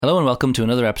Hello and welcome to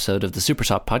another episode of the Super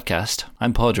Top Podcast.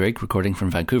 I'm Pádraig, recording from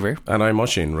Vancouver. And I'm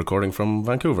Oisín, recording from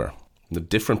Vancouver, the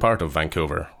different part of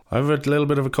Vancouver. I have a little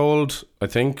bit of a cold, I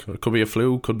think. It could be a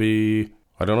flu, could be,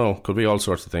 I don't know, could be all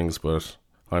sorts of things, but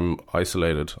I'm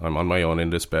isolated. I'm on my own in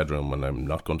this bedroom and I'm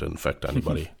not going to infect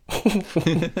anybody.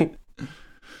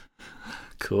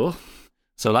 Cool.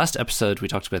 So last episode we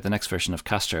talked about the next version of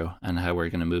Castro and how we're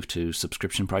going to move to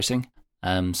subscription pricing.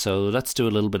 So let's do a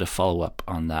little bit of follow-up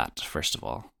on that first of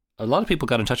all. A lot of people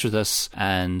got in touch with us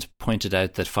and pointed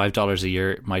out that $5 a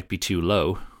year might be too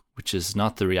low, which is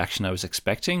not the reaction I was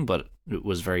expecting, but it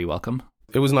was very welcome.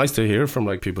 It was nice to hear from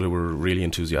people who were really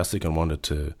enthusiastic and wanted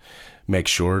to make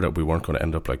sure that we weren't going to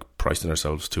end up pricing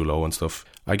ourselves too low and stuff.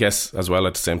 I guess as well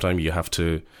at the same time you have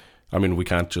to, we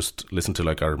can't just listen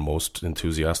to our most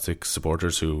enthusiastic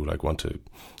supporters who want to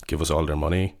give us all their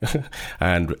money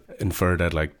and infer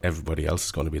that everybody else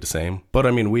is going to be the same. But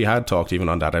we had talked even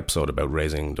on that episode about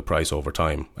raising the price over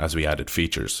time as we added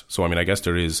features. So I guess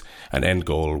there is an end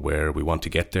goal where we want to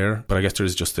get there, but I guess there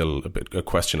is just still a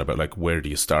question about where do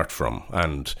you start from,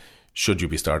 and should you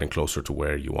be starting closer to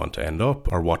where you want to end up,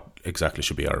 or what exactly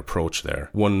should be our approach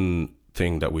there. One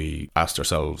thing that we asked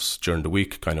ourselves during the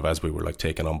week, kind of as we were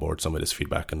taking on board some of this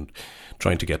feedback and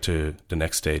trying to get to the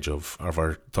next stage of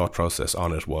our thought process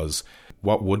on it, was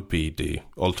what would be the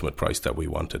ultimate price that we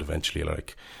wanted eventually.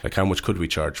 How much could we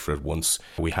charge for it once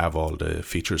we have all the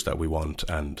features that we want,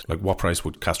 and what price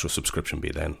would Castro subscription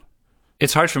be then?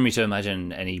 It's hard for me to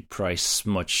imagine any price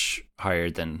much higher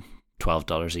than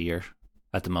 $12 a year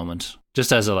at the moment,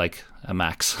 just as a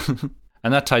max.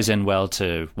 And that ties in well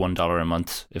to $1 a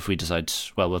month if we decide,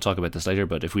 well, we'll talk about this later,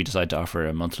 but if we decide to offer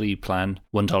a monthly plan,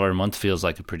 $1 a month feels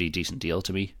like a pretty decent deal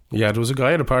to me. Yeah, there was a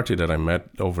guy at a party that I met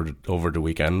over the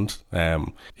weekend.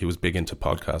 He was big into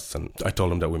podcasts, and I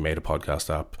told him that we made a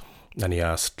podcast app, and he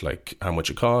asked how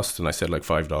much it cost, and I said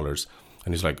 $5.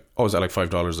 And he's like, oh, is that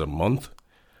 $5 a month?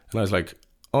 And I was like,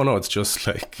 oh no, it's just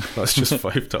it's just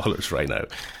 $5 right now.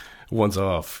 Once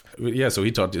off. Yeah, so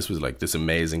he thought this was this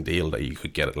amazing deal that you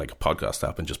could get it a podcast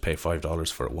app and just pay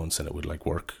 $5 for it once and it would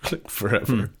work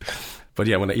forever. But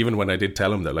yeah, when I did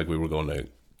tell him that we were going to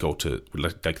go to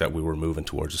that we were moving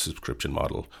towards a subscription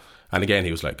model, and again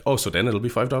he was like, oh, so then it'll be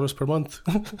 $5 per month.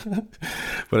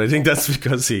 But I think that's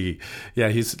because he's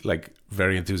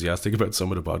very enthusiastic about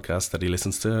some of the podcasts that he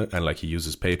listens to, and he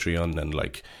uses Patreon,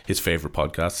 and his favorite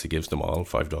podcasts he gives them all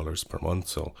 $5 per month.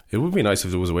 So it would be nice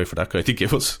if there was a way for that guy to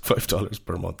give us $5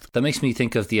 per month. That makes me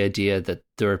think of the idea that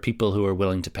there are people who are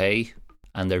willing to pay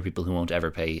and there are people who won't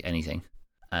ever pay anything,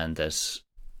 and that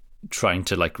trying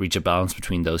to reach a balance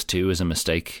between those two is a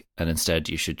mistake, and instead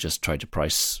you should just try to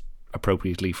price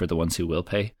appropriately for the ones who will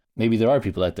pay. Maybe there are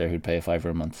people out there who'd pay $5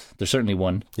 a month. There's certainly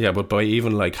one. Yeah, but by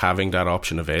even having that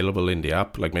option available in the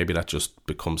app, maybe that just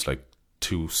becomes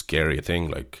too scary a thing.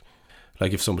 Like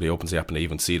if somebody opens the app and they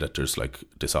even see that there's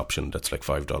this option that's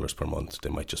 $5 per month, they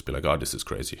might just be like, oh, this is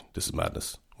crazy. This is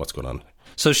madness. What's going on?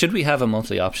 So should we have a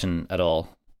monthly option at all?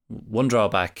 One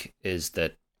drawback is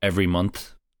that every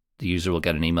month the user will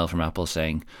get an email from Apple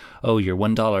saying, oh, your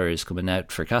 $1 is coming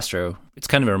out for Castro. It's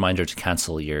kind of a reminder to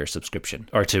cancel your subscription,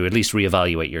 or to at least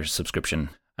reevaluate your subscription.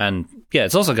 And yeah,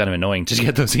 it's also kind of annoying to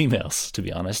get those emails, to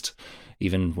be honest,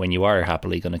 even when you are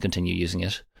happily going to continue using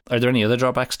it. Are there any other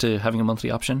drawbacks to having a monthly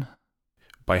option?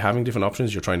 By having different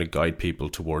options, you're trying to guide people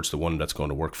towards the one that's going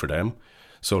to work for them.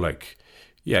 So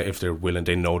yeah, if they're willing,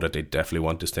 they know that they definitely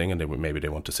want this thing, and maybe they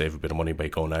want to save a bit of money by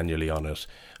going annually on it.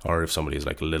 Or if somebody is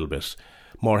a little bit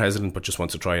more hesitant but just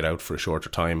wants to try it out for a shorter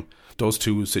time, those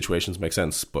two situations make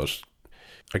sense. But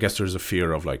I guess there's a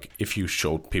fear of if you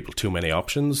show people too many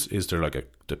options, is there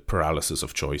the paralysis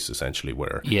of choice essentially,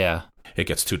 where it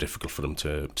gets too difficult for them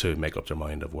to make up their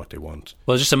mind of what they want.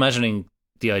 Well, just imagining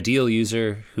the ideal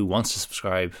user who wants to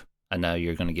subscribe, and now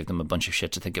you're going to give them a bunch of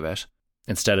shit to think about,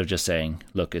 instead of just saying,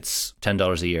 look, it's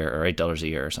 $10 a year or $8 a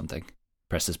year or something,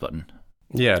 press this button.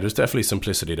 Yeah, there's definitely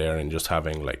simplicity there in just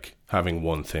having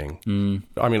one thing.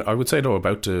 I would say though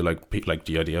about the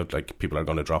the idea of people are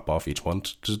going to drop off each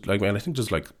month. Just I think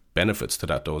there's benefits to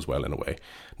that though as well, in a way.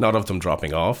 Not of them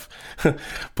dropping off,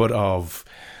 but of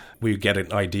we get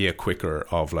an idea quicker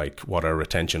of what our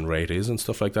retention rate is and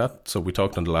stuff like that. So we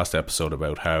talked on the last episode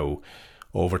about how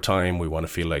over time we want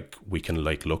to feel we can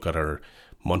look at our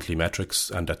monthly metrics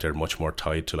and that they're much more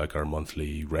tied to our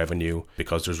monthly revenue,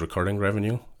 because there's recurring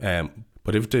revenue.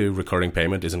 But if the recurring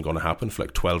payment isn't going to happen for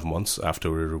 12 months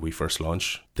after we first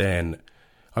launch, then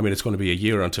it's going to be a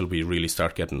year until we really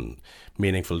start getting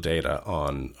meaningful data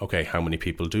on, okay, how many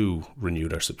people do renew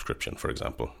their subscription, for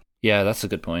example. Yeah, that's a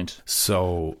good point.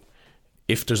 So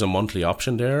if there's a monthly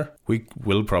option there, we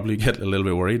will probably get a little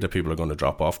bit worried that people are going to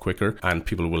drop off quicker, and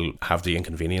people will have the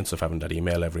inconvenience of having that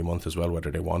email every month as well,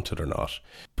 whether they want it or not.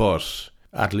 But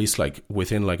at least like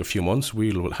within like a few months,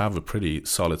 we'll have a pretty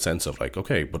solid sense of like,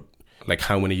 okay, but like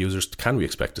how many users can we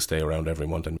expect to stay around every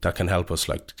month? And that can help us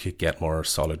like to get more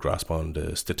solid grasp on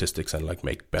the statistics and like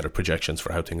make better projections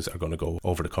for how things are going to go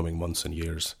over the coming months and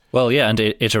years. Well, yeah, and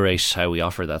iterate how we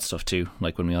offer that stuff too.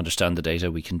 Like when we understand the data,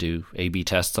 we can do A/B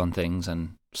tests on things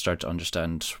and start to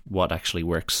understand what actually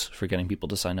works for getting people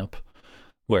to sign up.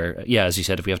 Where, yeah, as you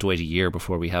said, if we have to wait a year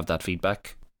before we have that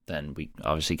feedback, then we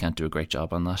obviously can't do a great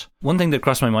job on that. One thing that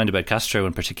crossed my mind about Castro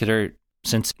in particular,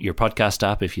 since your podcast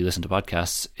app, if you listen to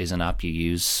podcasts, is an app you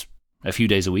use a few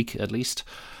days a week at least,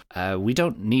 we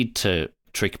don't need to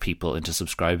trick people into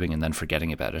subscribing and then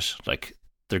forgetting about it. Like,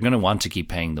 they're going to want to keep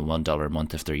paying the $1 a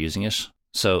month if they're using it.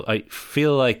 So I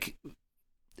feel like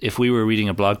if we were reading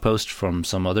a blog post from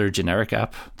some other generic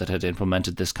app that had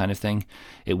implemented this kind of thing,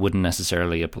 it wouldn't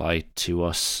necessarily apply to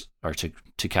us or to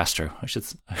Castro.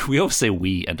 We always say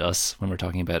we and us when we're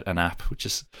talking about an app, which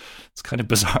is, it's kind of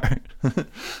bizarre.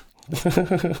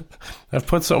 I've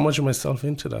put so much of myself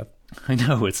into that. I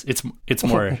know, it's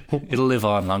more, it'll live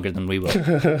on longer than we will.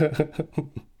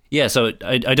 Yeah, so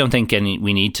I don't think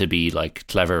we need to be like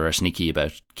clever or sneaky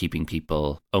about keeping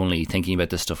people only thinking about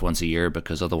this stuff once a year,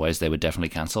 because otherwise they would definitely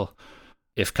cancel.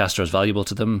 If Castro is valuable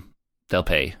to them, they'll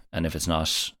pay, and if it's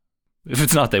not,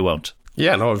 they won't.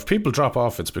 Yeah, no, if people drop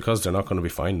off, it's because they're not going to be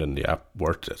finding the app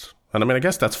worth it. And I mean, I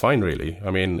guess that's fine, really.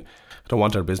 I mean, I don't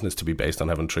want our business to be based on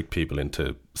having tricked people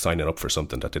into signing up for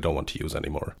something that they don't want to use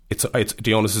anymore. It's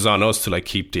the onus is on us to like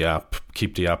keep the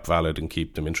app valid and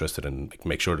keep them interested and like,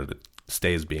 make sure that it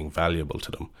stays being valuable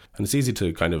to them. And it's easy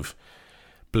to kind of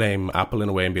blame Apple in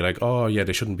a way and be like, oh yeah,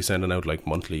 they shouldn't be sending out like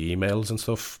monthly emails and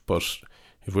stuff. But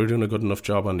if we're doing a good enough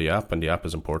job on the app and the app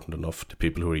is important enough to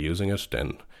people who are using it,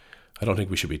 then I don't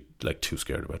think we should be like too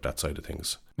scared about that side of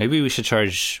things. Maybe we should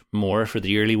charge more for the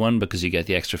yearly one because you get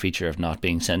the extra feature of not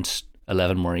being sent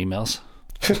 11 more emails.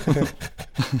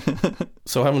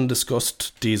 So having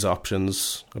discussed these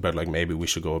options about like maybe we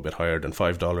should go a bit higher than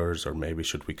 $5 or maybe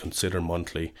should we consider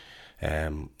monthly,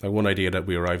 one idea that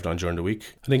we arrived on during the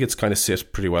week, I think it's kind of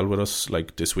sit pretty well with us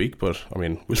like this week, but I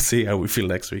mean we'll see how we feel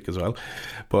next week as well.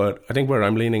 But I think where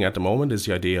I'm leaning at the moment is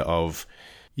the idea of,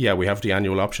 yeah, we have the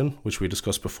annual option, which we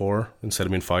discussed before. Instead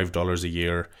of being $5 a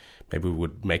year, maybe we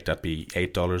would make that be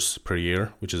 $8 per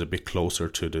year, which is a bit closer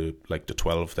to the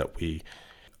 12 that we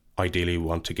ideally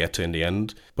want to get to in the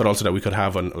end. But also that we could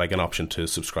have an option to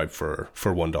subscribe for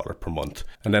 $1 per month.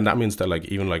 And then that means that like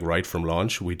even like right from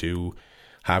launch, we do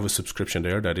have a subscription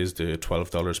there that is the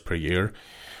 $12 per year,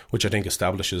 which I think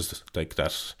establishes like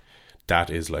that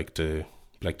is like the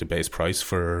base price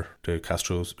for the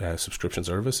Castro subscription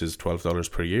service is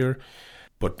 $12 per year.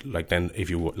 But like then if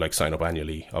you like sign up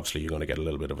annually, obviously you're going to get a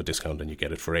little bit of a discount and you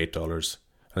get it for $8.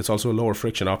 And it's also a lower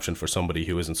friction option for somebody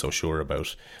who isn't so sure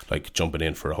about like jumping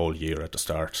in for a whole year at the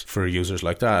start. For users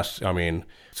like that, I mean,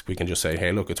 we can just say,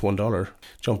 hey, look, it's $1.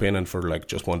 Jump in and for like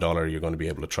just $1, you're going to be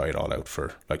able to try it all out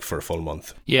for a full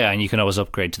month. Yeah, and you can always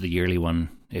upgrade to the yearly one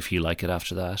if you like it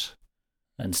after that.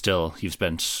 And still, you've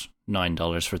spent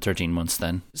 $9 for 13 months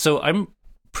then. So I'm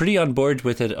pretty on board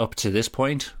with it up to this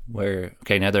point where,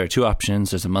 okay, now there are two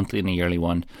options. There's a monthly and a yearly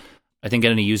one. I think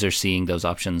any user seeing those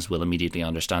options will immediately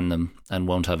understand them and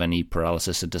won't have any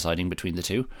paralysis in deciding between the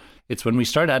two. It's when we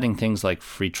start adding things like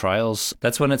free trials,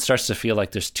 that's when it starts to feel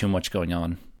like there's too much going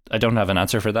on. I don't have an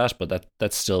answer for that, but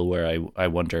that's still where I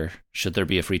wonder, should there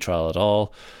be a free trial at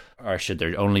all? Or should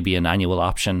there only be an annual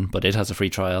option, but it has a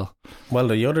free trial? Well,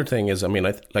 the other thing is, I mean,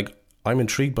 I'm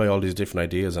intrigued by all these different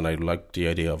ideas and I like the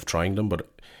idea of trying them, but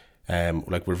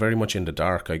we're very much in the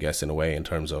dark, I guess, in a way, in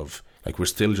terms of like we're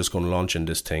still just going to launch in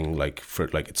this thing like for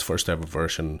like its first ever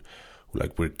version.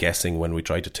 Like we're guessing when we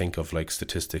try to think of like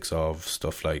statistics of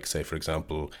stuff like, say, for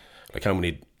example, like how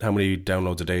many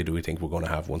downloads a day do we think we're going to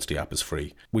have once the app is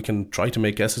free? We can try to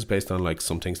make guesses based on like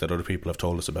some things that other people have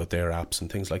told us about their apps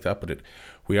and things like that, but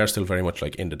we are still very much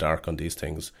like in the dark on these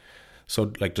things.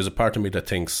 So like there's a part of me that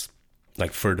thinks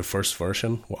like for the first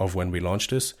version of when we launch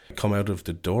this, come out of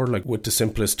the door like with the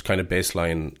simplest kind of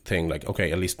baseline thing, like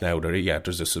okay, at least now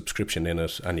there's a subscription in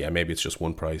it, and yeah, maybe it's just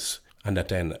one price, and that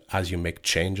then as you make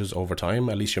changes over time,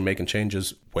 at least you're making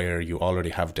changes where you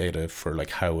already have data for like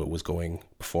how it was going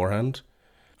beforehand,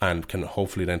 and can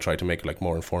hopefully then try to make like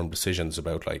more informed decisions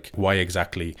about like why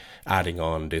exactly adding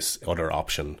on this other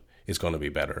option is going to be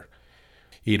better.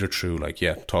 Either through like,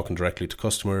 yeah, talking directly to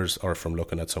customers or from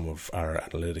looking at some of our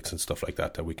analytics and stuff like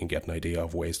that we can get an idea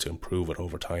of ways to improve it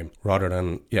over time. Rather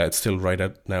than, yeah, it's still right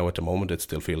at now at the moment, it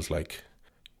still feels like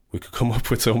we could come up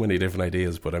with so many different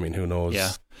ideas, but I mean, who knows?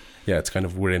 Yeah, it's kind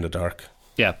of, we're in the dark.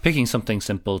 Yeah, picking something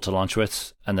simple to launch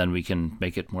with, and then we can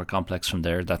make it more complex from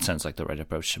there. That sounds like the right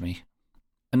approach to me.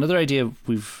 Another idea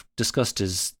we've discussed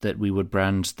is that we would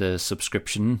brand the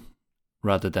subscription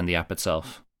rather than the app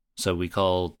itself. So we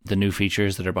call the new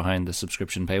features that are behind the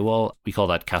subscription paywall, we call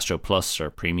that Castro Plus or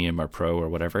Premium or Pro or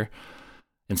whatever,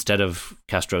 instead of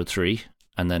Castro 3,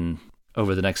 and then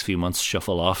over the next few months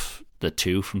shuffle off the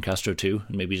 2 from Castro 2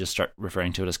 and maybe just start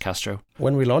referring to it as Castro.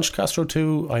 When we launched Castro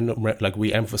 2, I know, like,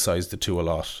 we emphasized the 2 a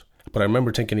lot. But I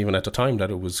remember thinking even at the time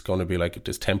that it was going to be like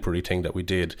this temporary thing that we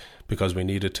did because we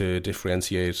needed to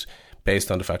differentiate based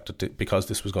on the fact that because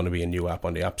this was going to be a new app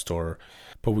on the App Store.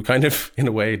 But we kind of, in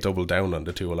a way, doubled down on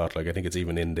the 2 a lot. Like, I think it's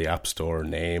even in the App Store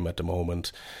name at the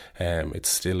moment. It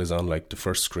still is on like the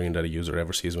first screen that a user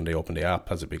ever sees when they open the app,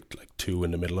 has a big like 2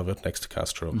 in the middle of it next to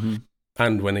Castro. Mm-hmm.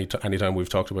 And when anytime we've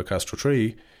talked about Castro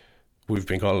 3, we've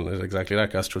been calling it exactly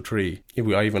that, Castro 3.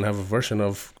 I even have a version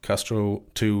of Castro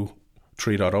 2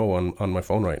 3.0 on my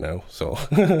phone right now. So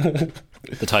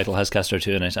the title has Castro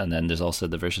 2 in it, and then there's also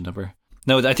the version number.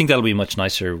 No, I think that'll be a much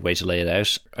nicer way to lay it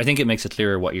out. I think it makes it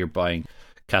clearer what you're buying.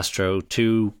 Castro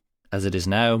 2, as it is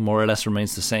now, more or less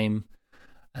remains the same.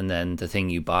 And then the thing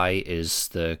you buy is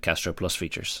the Castro Plus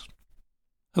features.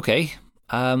 Okay,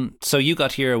 so you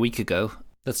got here a week ago.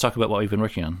 Let's talk about what we've been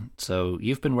working on. So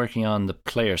you've been working on the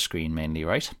player screen mainly,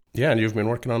 right? Yeah, and you've been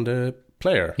working on the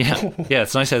player. Yeah,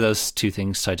 it's nice how those two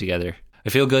things tie together. I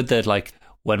feel good that like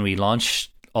when we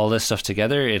launch all this stuff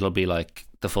together, it'll be like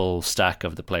the full stack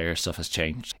of the player stuff has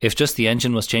changed. If just the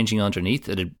engine was changing underneath,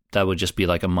 that would just be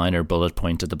like a minor bullet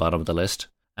point at the bottom of the list.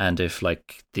 And if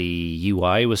like the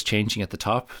UI was changing at the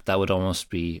top, that would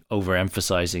almost be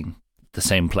overemphasizing the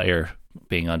same player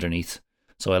being underneath.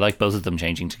 So I like both of them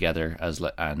changing together,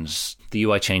 and the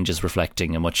UI change is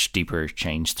reflecting a much deeper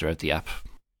change throughout the app.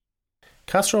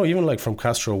 Castro, even like from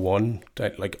Castro 1,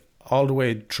 like all the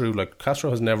way through, like Castro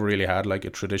has never really had like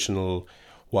a traditional,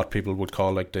 what people would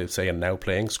call like, they say, a now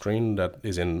playing screen that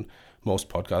is in most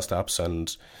podcast apps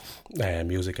and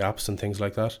music apps and things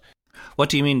like that. What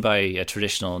do you mean by a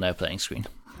traditional now playing screen?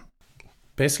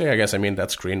 Basically, I guess I mean that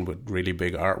screen with really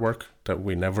big artwork that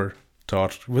we never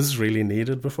thought was really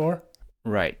needed before.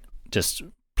 Right. Just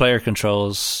player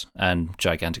controls and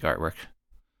gigantic artwork.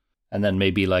 And then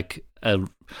maybe like a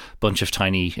bunch of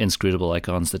tiny inscrutable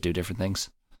icons that do different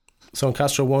things. So in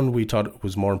Castro 1, we thought it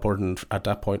was more important at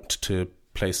that point to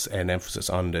place an emphasis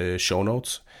on the show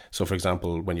notes. So for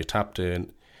example, when you tapped the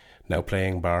now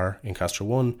playing bar in Castro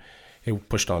 1, it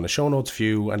pushed on the show notes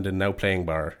view, and the now playing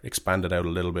bar expanded out a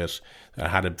little bit. It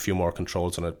had a few more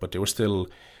controls on it, but they were still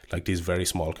like these very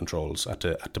small controls at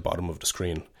the bottom of the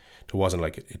screen. It wasn't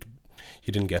like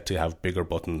you didn't get to have bigger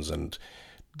buttons and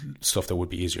stuff that would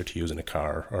be easier to use in a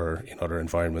car or in other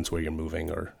environments where you're moving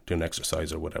or doing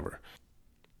exercise or whatever.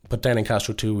 But then in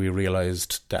Castro 2, we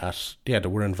realized that, there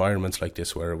were environments like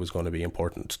this where it was going to be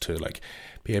important to like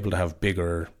be able to have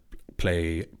bigger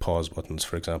play pause buttons,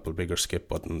 for example, bigger skip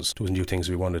buttons. There was new things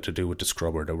we wanted to do with the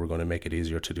scrubber that were going to make it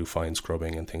easier to do fine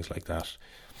scrubbing and things like that.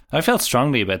 I felt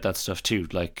strongly about that stuff too.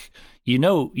 Like,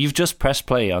 you've just pressed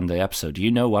play on the episode. You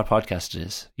know what podcast it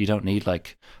is. You don't need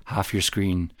like half your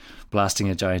screen blasting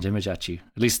a giant image at you.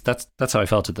 At least that's how I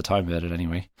felt at the time about it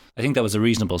anyway. I think that was a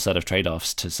reasonable set of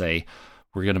trade-offs to say,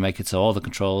 we're going to make it so all the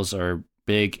controls are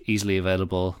big, easily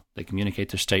available. They communicate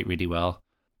their state really well.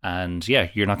 And yeah,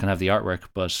 you're not going to have the artwork,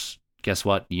 but guess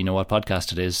what? You know what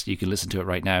podcast it is. You can listen to it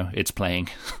right now. It's playing.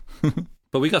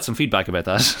 But we got some feedback about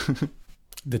that.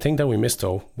 The thing that we missed,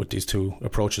 though, with these two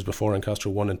approaches before in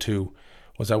Castro 1 and 2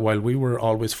 was that while we were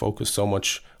always focused so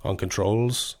much on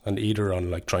controls and either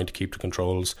on like trying to keep the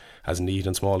controls as neat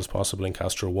and small as possible in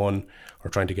Castro 1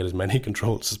 or trying to get as many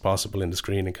controls as possible in the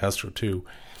screen in Castro 2,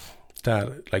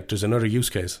 that like there's another use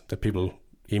case that people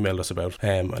emailed us about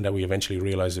and that we eventually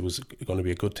realized it was going to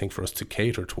be a good thing for us to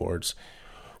cater towards,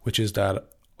 which is that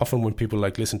often when people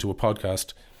like listen to a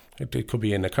podcast, it could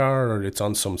be in a car or it's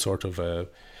on some sort of a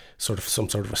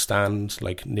stand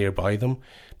like nearby them,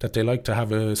 that they like to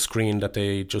have a screen that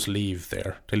they just leave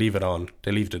there. They leave it on.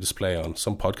 They leave the display on.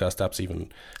 Some podcast apps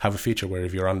even have a feature where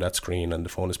if you're on that screen and the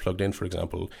phone is plugged in, for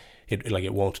example,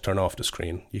 it won't turn off the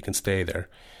screen. You can stay there.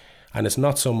 And it's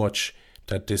not so much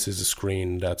that this is a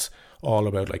screen that's all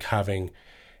about like having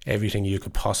everything you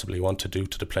could possibly want to do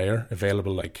to the player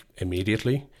available like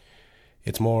immediately.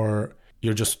 It's more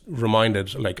you're just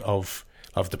reminded like of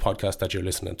the podcast that you're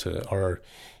listening to, or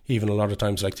even a lot of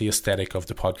times like the aesthetic of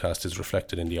the podcast is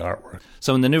reflected in the artwork.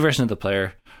 So in the new version of the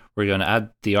player, we're going to add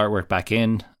the artwork back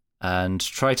in and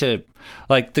try to,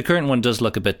 like, the current one does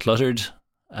look a bit cluttered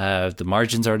The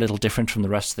margins are a little different from the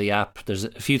rest of the app. There's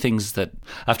a few things that,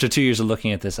 after 2 years of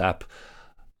looking at this app,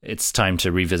 it's time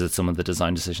to revisit some of the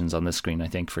design decisions on this screen, I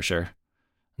think, for sure.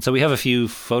 So we have a few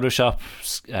Photoshop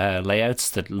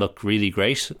layouts that look really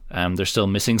great. They're still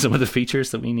missing some of the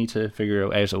features that we need to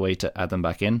figure out a way to add them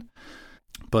back in.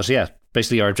 But yeah,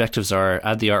 basically our objectives are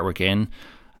add the artwork in,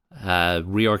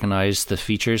 reorganize the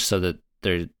features so that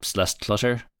there's less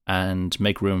clutter, and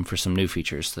make room for some new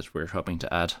features that we're hoping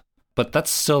to add. But that's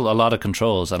still a lot of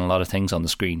controls and a lot of things on the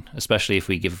screen, especially if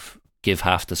we give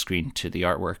half the screen to the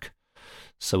artwork.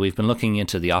 So we've been looking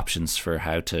into the options for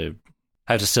how to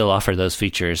still offer those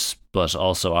features, but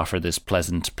also offer this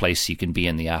pleasant place you can be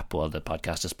in the app while the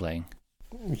podcast is playing.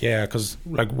 Yeah, because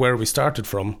like where we started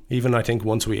from, even I think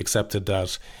once we accepted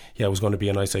that, yeah, it was going to be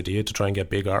a nice idea to try and get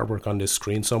big artwork on this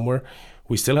screen somewhere,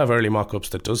 we still have early mock-ups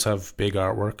that does have big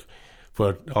artwork,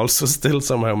 but also still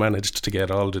somehow managed to get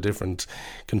all the different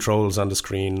controls on the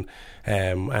screen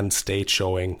and state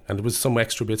showing. And there was some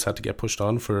extra bits had to get pushed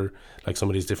on for like some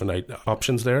of these different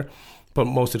options there. But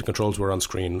most of the controls were on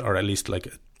screen, or at least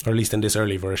in this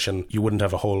early version, you wouldn't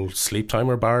have a whole sleep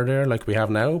timer bar there like we have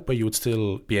now, but you would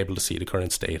still be able to see the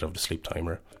current state of the sleep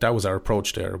timer. That was our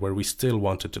approach there, where we still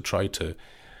wanted to try to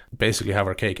basically have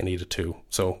our cake and eat it too.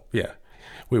 So yeah,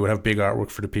 we would have big artwork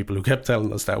for the people who kept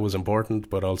telling us that was important,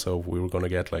 but also we were going to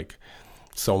get like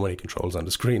so many controls on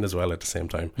the screen as well at the same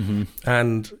time. Mm-hmm.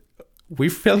 And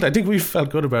I think we felt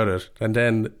good about it. And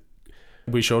then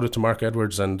we showed it to Mark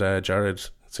Edwards and Jared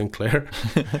Sinclair,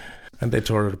 and they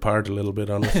tore it apart a little bit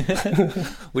on us.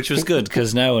 Which was good,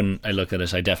 because now when I look at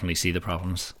it, I definitely see the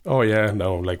problems. Oh yeah,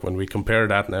 no, like when we compare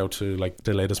that now to like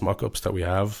the latest mock-ups that we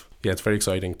have, yeah, it's very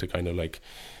exciting to kind of like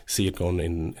see it going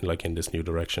in this new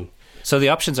direction. So the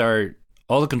options are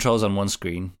all the controls on one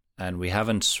screen, and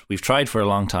we've tried for a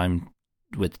long time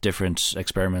with different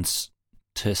experiments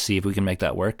to see if we can make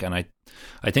that work, and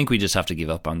I think we just have to give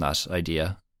up on that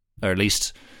idea, or at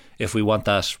least if we want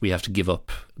that, we have to give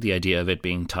up the idea of it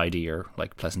being tidy or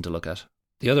like pleasant to look at.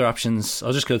 The other options,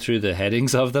 I'll just go through the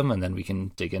headings of them and then we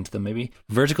can dig into them maybe.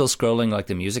 Vertical scrolling like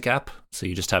the music app, so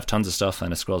you just have tons of stuff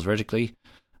and it scrolls vertically.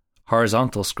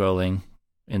 Horizontal scrolling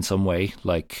in some way,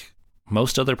 like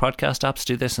most other podcast apps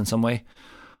do this in some way,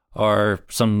 or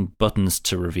some buttons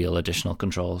to reveal additional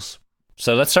controls.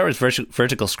 So let's start with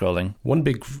vertical scrolling. One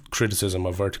big criticism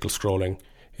of vertical scrolling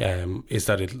is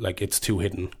that it's too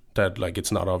hidden, that like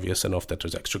it's not obvious enough that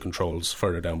there's extra controls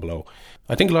further down below.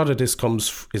 I think a lot of this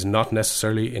is not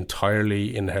necessarily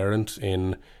entirely inherent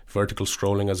in vertical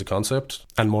scrolling as a concept,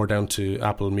 and more down to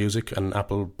Apple Music and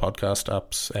Apple Podcast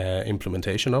apps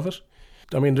implementation of it.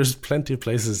 I mean, there's plenty of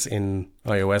places in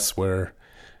iOS where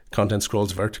content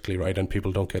scrolls vertically, right, and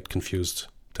people don't get confused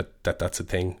that that's a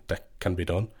thing that can be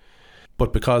done.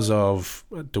 But because of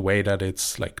the way that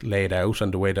it's like laid out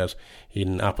and the way that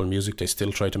in Apple Music they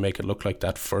still try to make it look like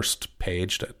that first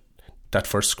page, that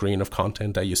first screen of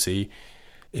content that you see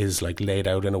is like laid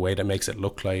out in a way that makes it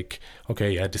look like,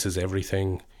 okay, yeah, this is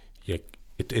everything. Yeah,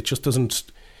 it just doesn't.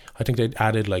 I think they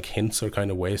added like hints or kind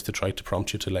of ways to try to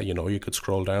prompt you to let you know you could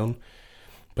scroll down.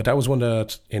 But that was one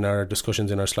that in our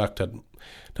discussions in our Slack that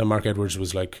Mark Edwards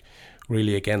was like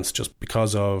really against, just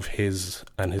because of his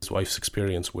and his wife's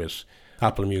experience with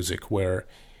Apple Music, where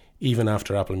even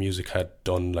after Apple Music had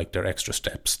done like their extra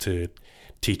steps to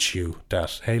teach you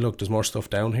that, hey, look, there's more stuff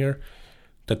down here,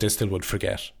 that they still would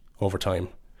forget over time.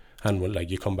 And when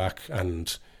like you come back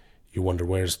and you wonder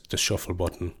where's the shuffle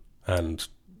button, and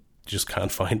you just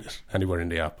can't find it anywhere in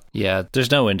the app. Yeah,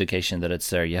 there's no indication that it's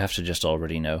there. You have to just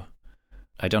already know.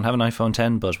 I don't have an iPhone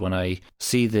 10, but when I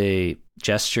see the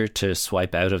gesture to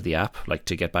swipe out of the app, like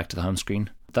to get back to the home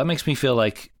screen, that makes me feel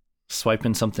like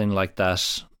swiping something like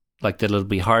that, like that it'll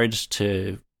be hard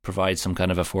to provide some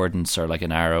kind of affordance or like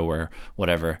an arrow or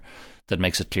whatever that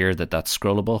makes it clear that that's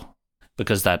scrollable,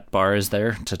 because that bar is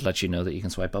there to let you know that you can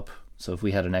swipe up. So if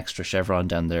we had an extra chevron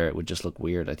down there, it would just look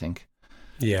weird, I think.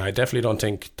 Yeah, I definitely don't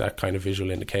think that kind of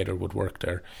visual indicator would work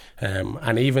there.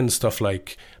 And even stuff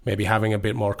like maybe having a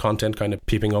bit more content kind of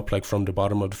peeping up like from the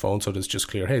bottom of the phone so that it's just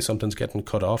clear, hey, something's getting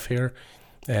cut off here.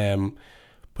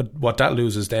 But what that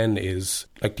loses then is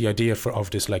like the idea of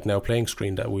this like now playing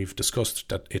screen that we've discussed,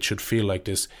 that it should feel like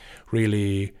this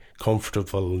really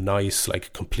comfortable, nice,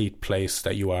 like complete place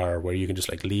that you are, where you can just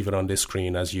like leave it on this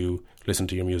screen as you listen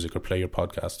to your music or play your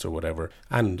podcasts or whatever.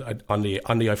 And on the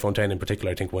iPhone 10 in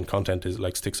particular, I think when content is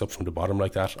like sticks up from the bottom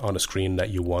like that on a screen that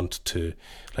you want to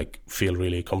like feel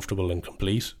really comfortable and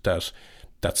complete, that's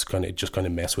going to just kind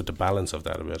of mess with the balance of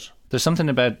that a bit. There's something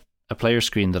about a player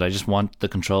screen that I just want the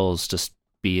controls to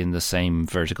be in the same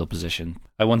vertical position.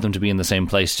 I want them to be in the same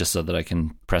place just so that I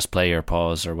can press play or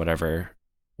pause or whatever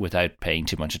without paying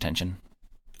too much attention.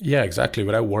 Yeah, exactly.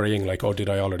 Without worrying like, oh, did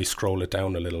I already scroll it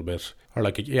down a little bit? Or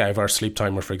like, yeah, if our sleep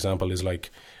timer, for example, is like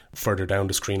further down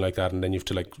the screen like that, and then you have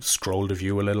to like scroll the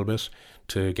view a little bit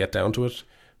to get down to it.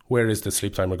 Where is the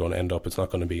sleep timer going to end up? It's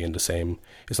not going to be in the same,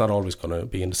 it's not always going to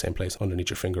be in the same place underneath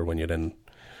your finger when you then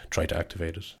try to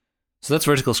activate it. So that's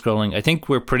vertical scrolling. I think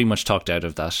we're pretty much talked out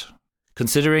of that.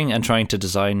 Considering and trying to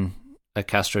design a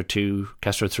Castro 2,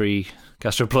 Castro 3,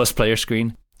 Castro Plus player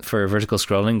screen for vertical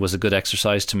scrolling was a good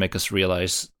exercise to make us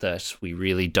realize that we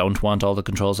really don't want all the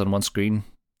controls on one screen.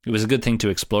 It was a good thing to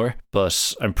explore,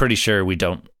 but I'm pretty sure we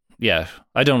don't. Yeah,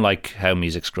 I don't like how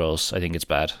music scrolls. I think it's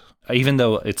bad. Even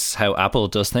though it's how Apple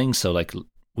does things, so like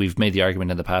we've made the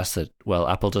argument in the past that, well,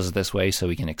 Apple does it this way, so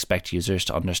we can expect users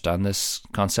to understand this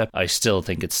concept. I still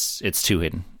think it's too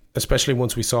hidden. Especially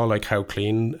once we saw like how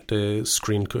clean the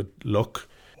screen could look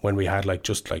when we had like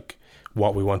just like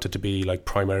what we wanted to be like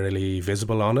primarily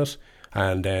visible on it.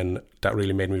 And then that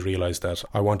really made me realize that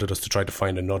I wanted us to try to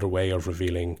find another way of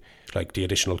revealing like the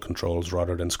additional controls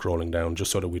rather than scrolling down,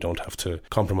 just so that we don't have to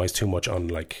compromise too much on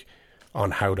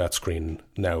how that screen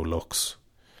now looks.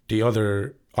 The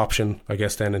other option, I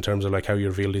guess, then in terms of like how you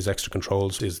reveal these extra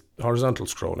controls is horizontal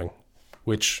scrolling,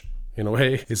 which in a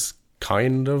way is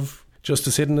kind of just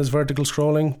as hidden as vertical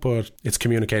scrolling, but it's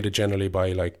communicated generally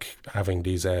by like having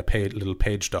these little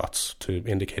page dots to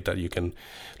indicate that you can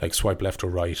like swipe left or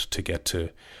right to get to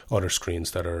other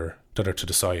screens that are to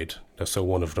the side. So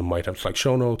one of them might have like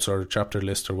show notes or chapter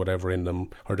list or whatever in them,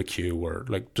 or the queue, or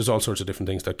like there's all sorts of different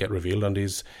things that get revealed on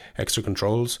these extra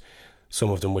controls.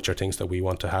 Some of them which are things that we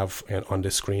want to have on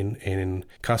this screen in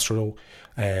Castro,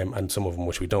 and some of them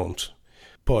which we don't.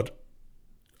 But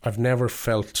I've never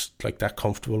felt like that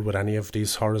comfortable with any of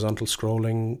these horizontal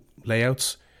scrolling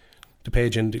layouts. The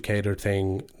page indicator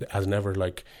thing has never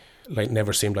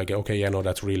never seemed like, okay, yeah, no,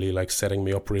 that's really like setting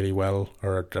me up really well,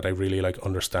 or that I really like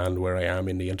understand where I am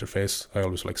in the interface. I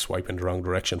always like swipe in the wrong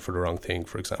direction for the wrong thing,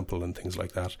 for example, and things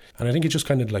like that. And I think it just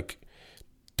kind of like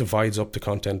divides up the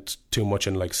content too much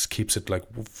and like keeps it like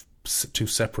too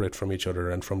separate from each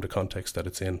other and from the context that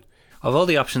it's in. Of all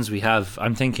the options we have,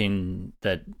 I'm thinking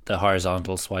that the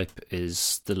horizontal swipe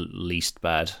is the least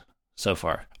bad so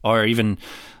far. Or even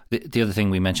the other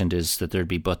thing we mentioned is that there'd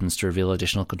be buttons to reveal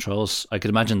additional controls. I could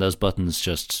imagine those buttons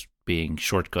just being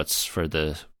shortcuts for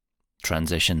the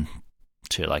transition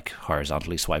to like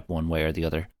horizontally swipe one way or the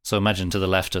other. So imagine to the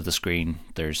left of the screen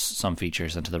there's some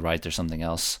features, and to the right there's something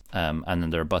else, and then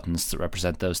there are buttons that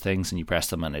represent those things, and you press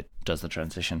them and it does the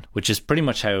transition, which is pretty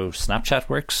much how Snapchat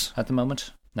works at the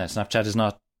moment. Now, Snapchat is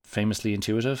not famously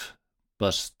intuitive,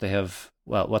 but they have,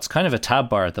 well, what's kind of a tab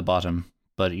bar at the bottom,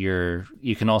 but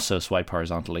you can also swipe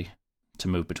horizontally to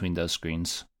move between those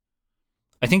screens.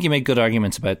 I think you make good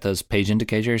arguments about those page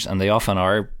indicators, and they often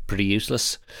are pretty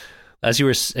useless. As you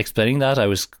were explaining that, I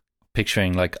was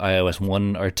picturing like iOS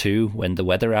 1 or 2 when the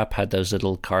weather app had those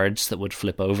little cards that would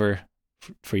flip over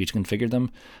for you to configure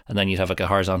them, and then you'd have like a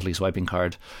horizontally swiping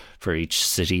card for each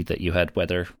city that you had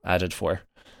weather added for.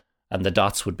 And the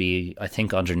dots would be, I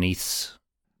think, underneath.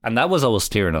 And that was always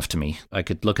clear enough to me. I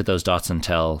could look at those dots and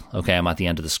tell, okay, I'm at the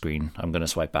end of the screen. I'm going to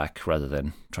swipe back rather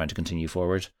than trying to continue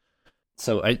forward.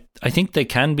 So I think they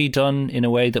can be done in a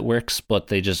way that works, but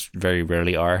they just very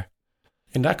rarely are.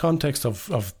 In that context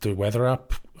of the weather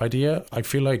app idea, I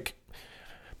feel like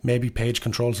maybe page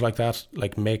controls like that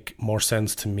like make more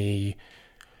sense to me,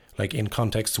 like in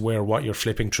contexts where what you're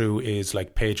flipping through is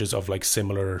like pages of like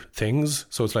similar things.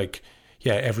 So it's like,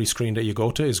 yeah, every screen that you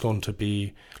go to is going to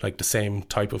be like the same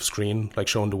type of screen, like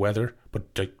showing the weather, but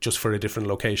like just for a different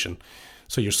location.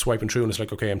 So you're swiping through and it's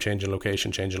like, okay, I'm changing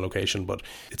location, but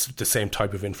it's the same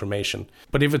type of information.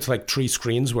 But if it's like 3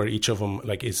 screens where each of them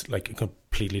like is like a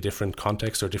completely different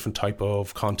context or different type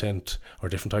of content or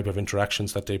different type of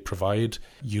interactions that they provide,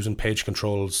 using page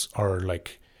controls or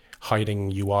like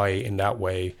hiding UI in that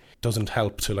way doesn't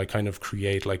help to like kind of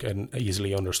create like an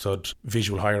easily understood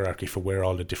visual hierarchy for where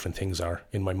all the different things are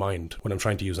in my mind when I'm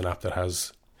trying to use an app that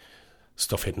has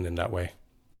stuff hidden in that way.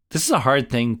 This is a hard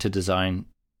thing to design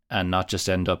and not just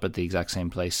end up at the exact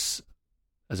same place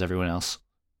as everyone else.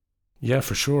 Yeah,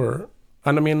 for sure.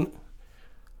 And I mean,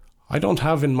 I don't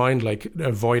have in mind like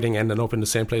avoiding ending up in the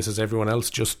same place as everyone else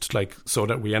just like so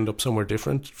that we end up somewhere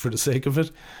different for the sake of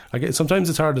it. Sometimes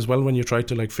it's hard as well when you try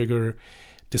to like figure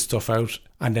this stuff out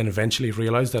and then eventually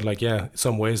realize that like, yeah,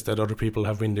 some ways that other people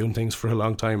have been doing things for a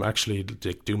long time actually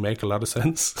do make a lot of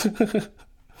sense.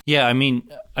 Yeah, I mean,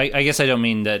 I guess I don't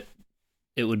mean that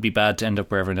it would be bad to end up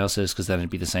where everyone else is, because then it'd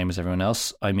be the same as everyone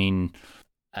else. I mean,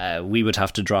 we would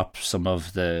have to drop some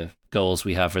of the goals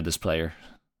we have for this player.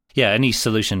 Yeah, any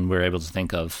solution we're able to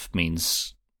think of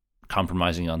means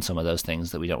compromising on some of those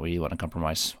things that we don't really want to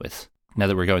compromise with. Now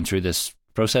that we're going through this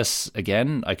process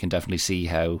again, I can definitely see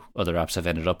how other apps have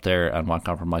ended up there and what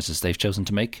compromises they've chosen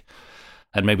to make.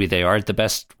 And maybe they are the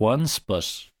best ones,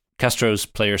 but Castro's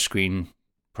player screen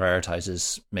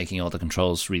prioritizes making all the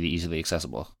controls really easily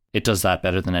accessible. It does that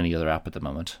better than any other app at the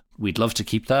moment. We'd love to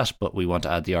keep that, but we want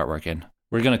to add the artwork in.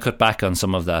 We're going to cut back on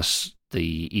some of that,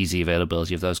 the easy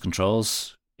availability of those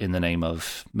controls, in the name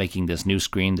of making this new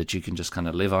screen that you can just kind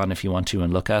of live on if you want to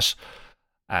and look at,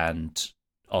 and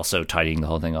also tidying the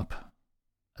whole thing up.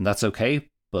 And that's okay,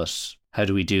 but how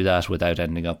do we do that without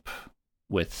ending up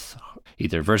with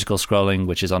either vertical scrolling,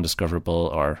 which is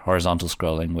undiscoverable, or horizontal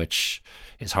scrolling, which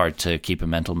is hard to keep a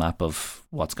mental map of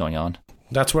what's going on?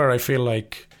 That's where I feel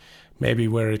like maybe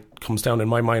where it comes down in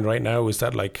my mind right now is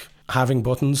that like having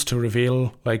buttons to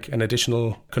reveal like an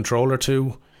additional control or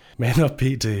two may not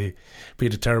be the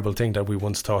terrible thing that we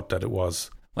once thought that it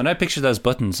was. When I picture those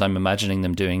buttons, I'm imagining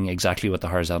them doing exactly what the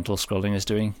horizontal scrolling is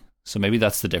doing. So maybe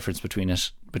that's the difference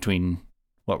between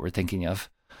what we're thinking of.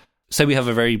 Say we have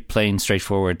a very plain,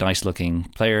 straightforward, nice looking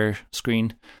player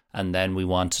screen, and then we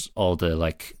want all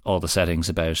the settings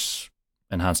about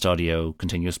enhanced audio,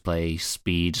 continuous play,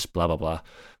 speed, blah blah blah.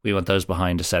 We want those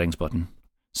behind a settings button.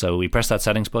 So we press that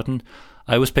settings button.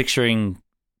 I was picturing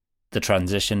the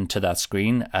transition to that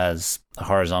screen as a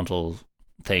horizontal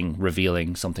thing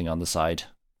revealing something on the side.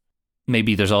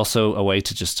 Maybe there's also a way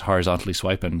to just horizontally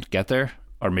swipe and get there,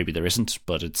 or maybe there isn't,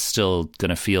 but it's still going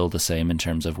to feel the same in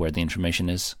terms of where the information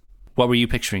is. What were you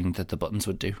picturing that the buttons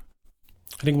would do?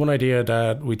 I think one idea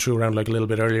that we threw around like a little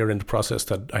bit earlier in the process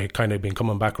that I kind of been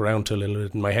coming back around to a little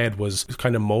bit in my head was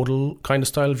kind of modal kind of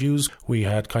style views. We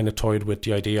had kind of toyed with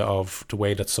the idea of the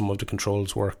way that some of the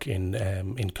controls work in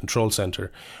Control Center,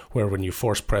 where when you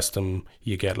force press them,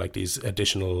 you get like these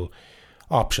additional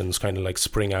options kind of like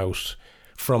spring out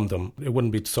from them. It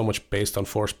wouldn't be so much based on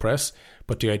force press,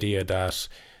 but the idea that,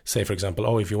 say for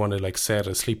example, if you want to like set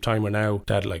a sleep timer now,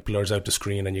 that like blurs out the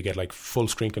screen and you get like full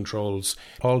screen controls.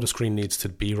 All the screen needs to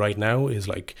be right now is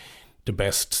like the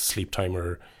best sleep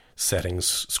timer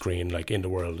settings screen like in the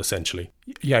world, essentially.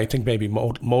 Yeah, I think maybe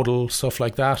modal stuff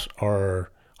like that,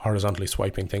 or horizontally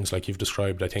swiping things like you've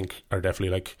described, I think are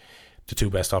definitely like the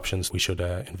two best options we should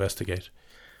investigate.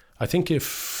 I think if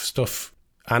stuff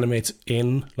animates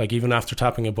in, like even after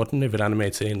tapping a button, if it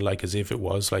animates in like as if it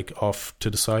was like off to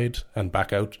the side and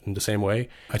back out in the same way,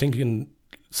 I think in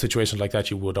situations like that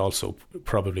you would also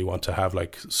probably want to have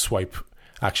like swipe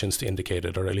actions to indicate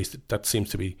it, or at least that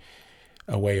seems to be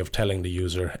a way of telling the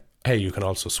user, hey, you can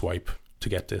also swipe to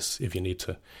get this if you need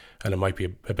to, and it might be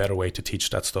a better way to teach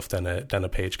that stuff than a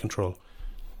page control.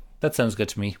 That sounds good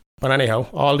to me. But anyhow,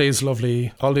 all these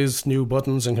new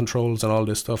buttons and controls and all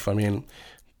this stuff, I mean,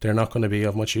 they're not going to be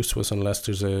of much use to us unless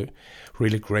there's a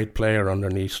really great player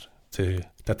underneath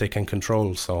that they can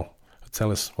control. So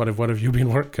tell us, what have you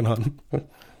been working on?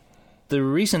 The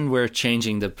reason we're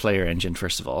changing the player engine,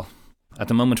 first of all, at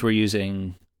the moment we're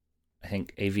using, I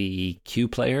think,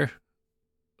 AVEQ Player,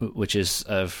 which is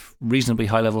a reasonably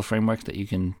high-level framework that you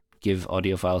can give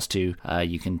audio files to.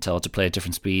 You can tell it to play at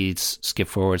different speeds, skip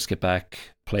forward, skip back,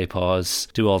 play, pause,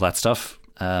 do all that stuff.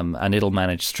 And it'll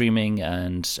manage streaming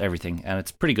and everything, and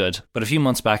it's pretty good. But a few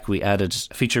months back we added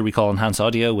a feature we call Enhanced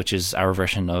Audio, which is our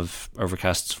version of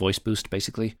Overcast's voice boost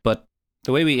basically. But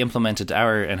the way we implemented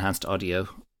our Enhanced Audio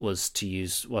was to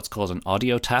use what's called an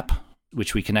audio tap,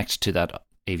 which we connect to that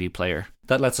AV player.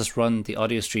 That lets us run the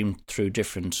audio stream through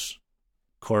different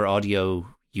core audio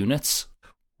units,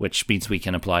 which means we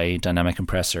can apply dynamic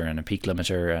compressor and a peak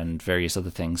limiter and various other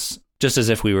things, just as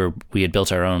if we had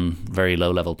built our own very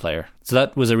low-level player. So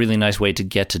that was a really nice way to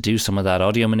get to do some of that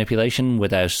audio manipulation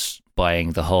without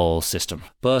buying the whole system.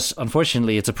 But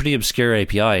unfortunately, it's a pretty obscure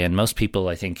API, and most people,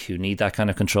 I think, who need that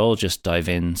kind of control just dive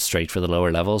in straight for the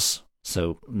lower levels.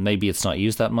 So maybe it's not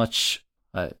used that much.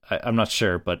 I'm not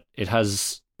sure, but it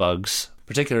has bugs,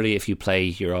 particularly if you play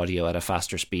your audio at a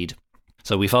faster speed.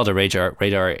 So we filed a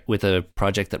radar with a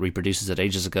project that reproduces it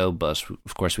ages ago, but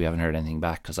of course we haven't heard anything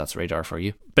back because that's radar for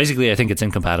you. Basically, I think it's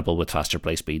incompatible with faster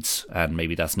play speeds, and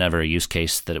maybe that's never a use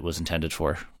case that it was intended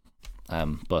for.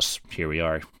 But here we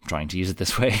are trying to use it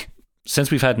this way.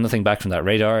 Since we've had nothing back from that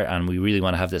radar, and we really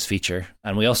want to have this feature,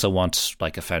 and we also want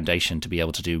like a foundation to be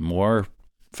able to do more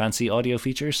fancy audio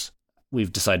features,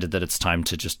 we've decided that it's time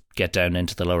to just get down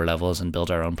into the lower levels and build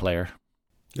our own player.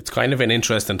 It's kind of an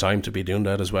interesting time to be doing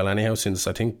that as well anyhow, since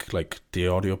I think like the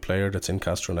audio player that's in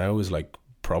Castro now is like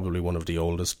probably one of the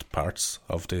oldest parts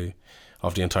of the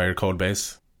entire code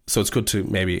base. So it's good to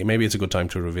maybe it's a good time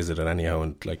to revisit it anyhow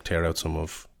and like tear out some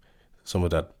of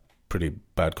that pretty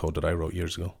bad code that I wrote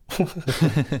years ago.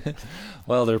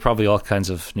 Well, there are probably all kinds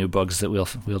of new bugs that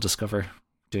we'll discover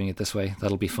doing it this way.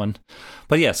 That'll be fun.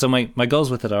 But yeah, so my goals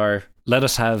with it are, let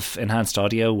us have enhanced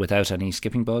audio without any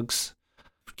skipping bugs.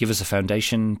 Give us a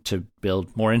foundation to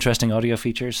build more interesting audio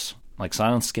features like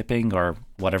silent skipping or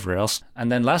whatever else.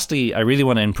 And then lastly, I really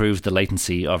want to improve the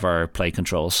latency of our play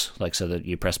controls, like so that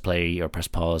you press play or press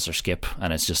pause or skip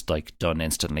and it's just like done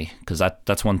instantly, because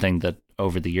that's one thing that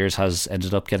over the years has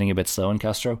ended up getting a bit slow in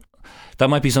Castro. That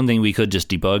might be something we could just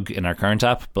debug in our current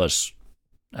app, but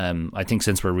I think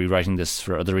since we're rewriting this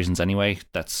for other reasons anyway,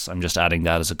 I'm just adding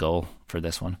that as a goal for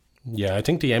this one. Yeah, I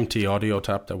think the empty audio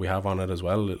tab that we have on it as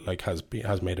well, like has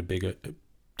made a big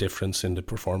difference in the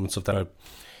performance of that.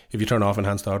 If you turn off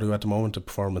enhanced audio at the moment, the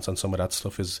performance on some of that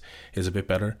stuff is a bit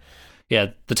better.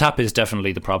 Yeah, the tap is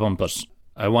definitely the problem, but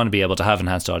I want to be able to have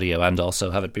enhanced audio and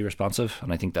also have it be responsive,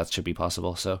 and I think that should be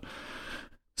possible.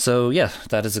 So yeah,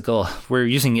 that is a goal. We're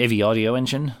using AV Audio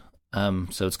Engine,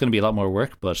 so it's going to be a lot more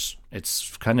work, but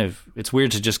it's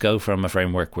weird to just go from a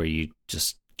framework where you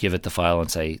just give it the file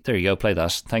and say, there you go, play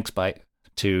that, thanks, bye,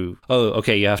 to, oh,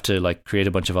 okay, you have to like create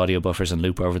a bunch of audio buffers and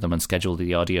loop over them and schedule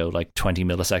the audio like 20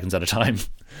 milliseconds at a time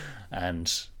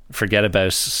and forget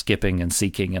about skipping and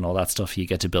seeking and all that stuff. You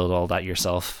get to build all that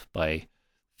yourself by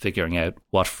figuring out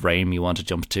what frame you want to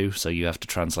jump to. So you have to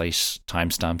translate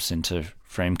timestamps into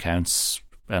frame counts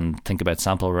and think about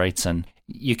sample rates, and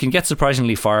you can get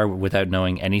surprisingly far without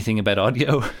knowing anything about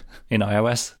audio in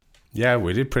iOS. Yeah,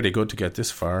 we did pretty good to get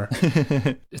this far.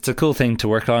 It's a cool thing to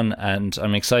work on, and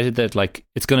I'm excited that like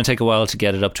it's going to take a while to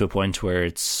get it up to a point where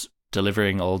it's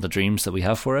delivering all the dreams that we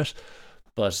have for it.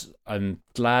 But I'm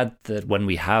glad that when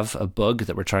we have a bug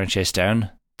that we're trying to chase down,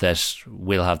 that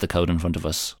we'll have the code in front of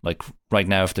us. Like right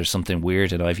now, if there's something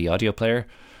weird in IV Audio Player,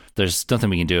 there's nothing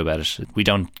we can do about it. We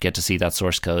don't get to see that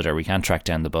source code, or we can't track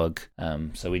down the bug.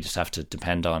 So we just have to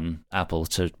depend on Apple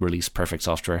to release perfect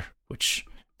software, which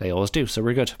they always do. So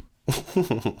we're good.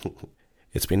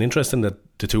 It's been interesting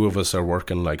that the two of us are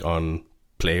working like on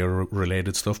player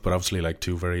related stuff, but obviously like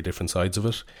two very different sides of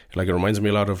it. Like it reminds me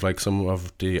a lot of like some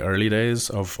of the early days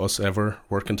of us ever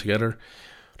working together,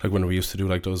 like when we used to do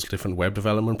like those different web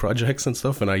development projects and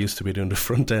stuff, and I used to be doing the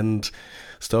front end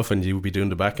stuff and you would be doing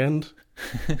the back end.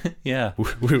 Yeah,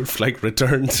 we would like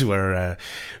return to our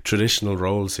traditional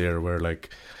roles here, where like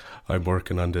I'm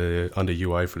working on the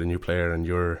UI for the new player and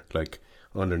you're like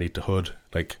underneath the hood,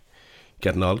 like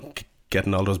getting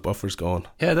all those buffers going.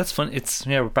 Yeah, that's fun.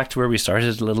 We're back to where we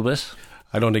started a little bit.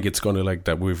 I don't think it's going to like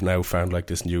that we've now found like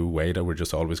this new way that we're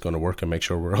just always going to work and make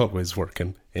sure we're always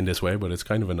working in this way, but it's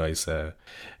kind of a nice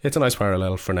it's a nice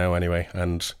parallel for now anyway.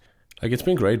 And like it's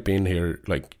been great being here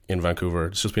like in Vancouver.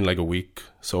 It's just been like a week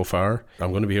so far.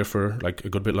 I'm going to be here for like a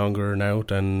good bit longer now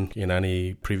than in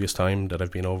any previous time that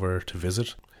I've been over to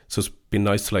visit. So it's been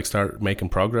nice to like start making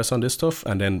progress on this stuff,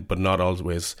 and then but not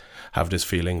always have this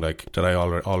feeling like that I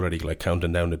already like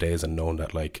counting down the days and knowing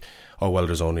that like, oh well,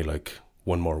 there's only like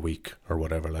one more week or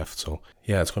whatever left. So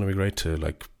yeah, it's going to be great to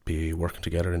like be working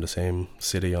together in the same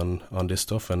city on this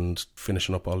stuff and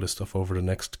finishing up all this stuff over the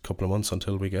next couple of months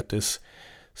until we get this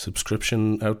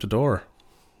subscription out the door.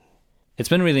 It's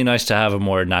been really nice to have a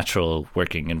more natural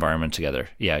working environment together.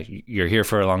 Yeah, you're here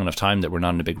for a long enough time that we're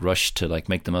not in a big rush to like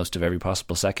make the most of every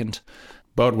possible second.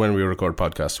 But when we record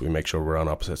podcasts, we make sure we're on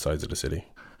opposite sides of the city.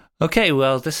 Okay,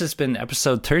 well, this has been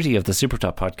episode 30 of the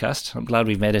Supertop podcast. I'm glad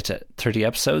we've made it to 30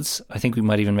 episodes. I think we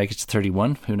might even make it to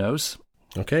 31. Who knows?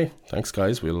 Okay, thanks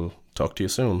guys. We'll talk to you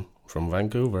soon from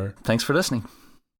Vancouver. Thanks for listening.